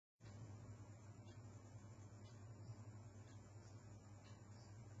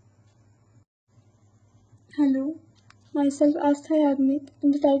Hello, myself Astha Yagnik,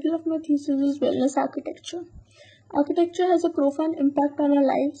 and the title of my thesis is Wellness Architecture. Architecture has a profound impact on our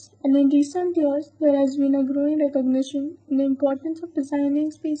lives, and in recent years, there has been a growing recognition in the importance of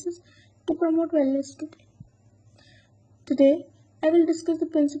designing spaces to promote wellness today. Today, I will discuss the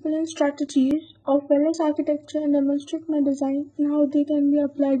principles and strategies of wellness architecture and demonstrate my design and how they can be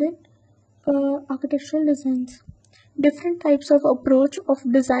applied in architectural designs. Different types of approach of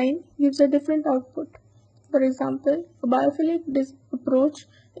design gives a different output. For example, a biophilic approach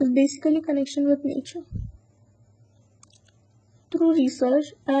is basically connection with nature. Through research,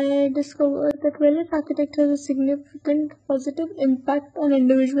 I discovered that wellness architecture has a significant positive impact on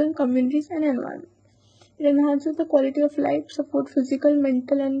individual communities and environment. It enhances the quality of life, supports physical,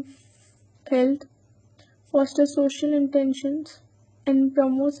 mental, and health, fosters social intentions, and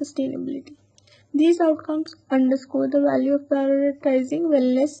promotes sustainability. These outcomes underscore the value of prioritizing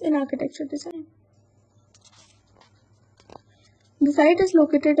wellness in architecture design. The site is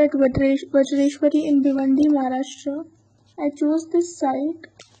located at Vajreshwari in Bhiwandi, Maharashtra. I chose this site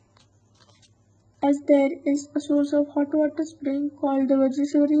as there is a source of hot water spring called the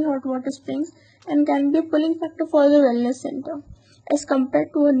Vajreshwari Hot Water Springs and can be a pulling factor for the wellness center as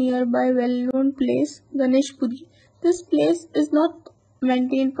compared to a nearby well-known place, Ganeshpuri. This place is not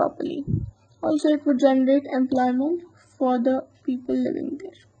maintained properly. Also, it would generate employment for the people living there.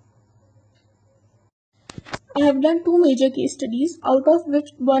 I have done two major case studies, out of which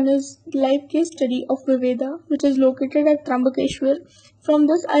one is live case study of Viveda, which is located at Trambakeshwar. From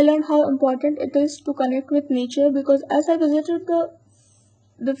this, I learned how important it is to connect with nature because as I visited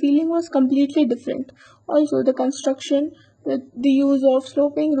the feeling was completely different. Also, the construction with the use of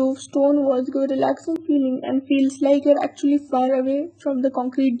sloping roofs, stone walls give a relaxing feeling and feels like you're actually far away from the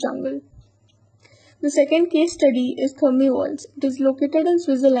concrete jungle. The second case study is Thermi Walls. It is located in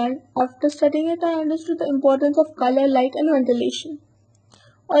Switzerland. After studying it, I understood the importance of color, light, and ventilation.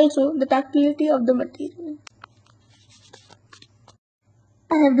 Also, the tactility of the material.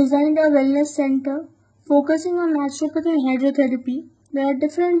 I have designed a wellness center focusing on naturopathy and hydrotherapy. There are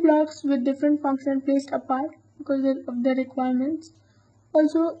different blocks with different functions placed apart because of their requirements.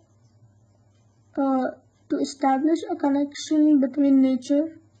 Also, to establish a connection between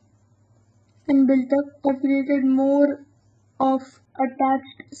nature and built up, I've created more of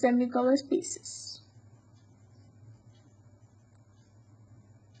attached semi-cover spaces.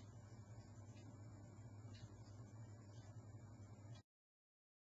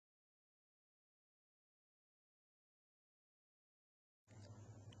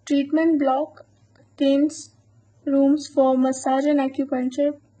 Treatment block contains rooms for massage and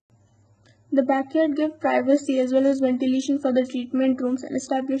acupuncture. The backyard gives privacy as well as ventilation for the treatment rooms and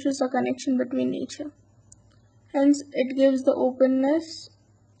establishes a connection between nature. Hence, it gives the openness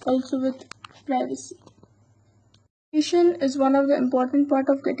also with privacy. Meditation is one of the important part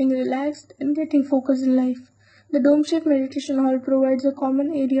of getting relaxed and getting focused in life. The Dome Shift Meditation Hall provides a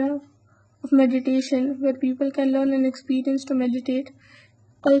common area of meditation where people can learn and experience to meditate.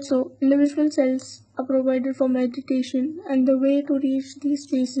 Also, individual cells are provided for meditation, and the way to reach these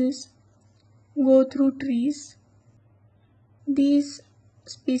spaces go through trees. These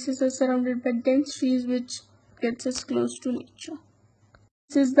spaces are surrounded by dense trees, which gets us close to nature.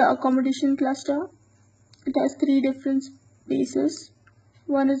 This is the accommodation cluster. It has three different spaces.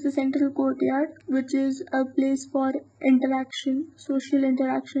 One is the central courtyard, which is a place for interaction, social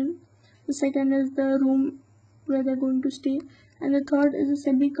interaction. The second is the room where they're going to stay. And the third is a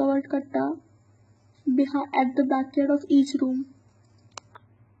semi-covered katta at the backyard of each room.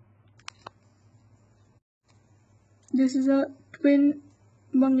 This is a twin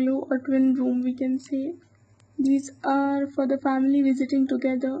bungalow or twin room, we can say. These are for the family visiting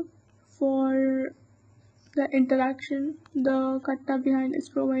together for the interaction. The katta behind is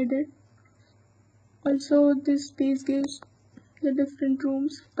provided. Also, this space gives the different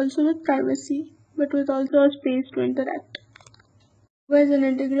rooms, also with privacy, but with also a space to interact. Yoga is an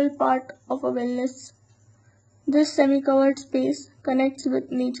integral part of a wellness. This semi-covered space connects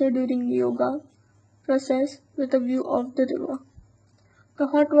with nature during yoga process with a view of the river. The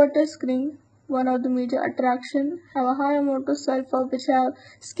hot water springs, one of the major attractions, have a high amount of sulfur which have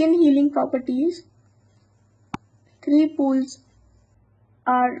skin healing properties. Three pools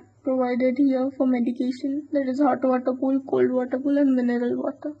are provided here for medication, that is hot water pool, cold water pool and mineral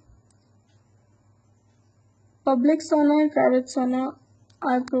water. Public sauna and private sauna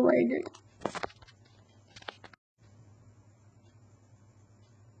are provided.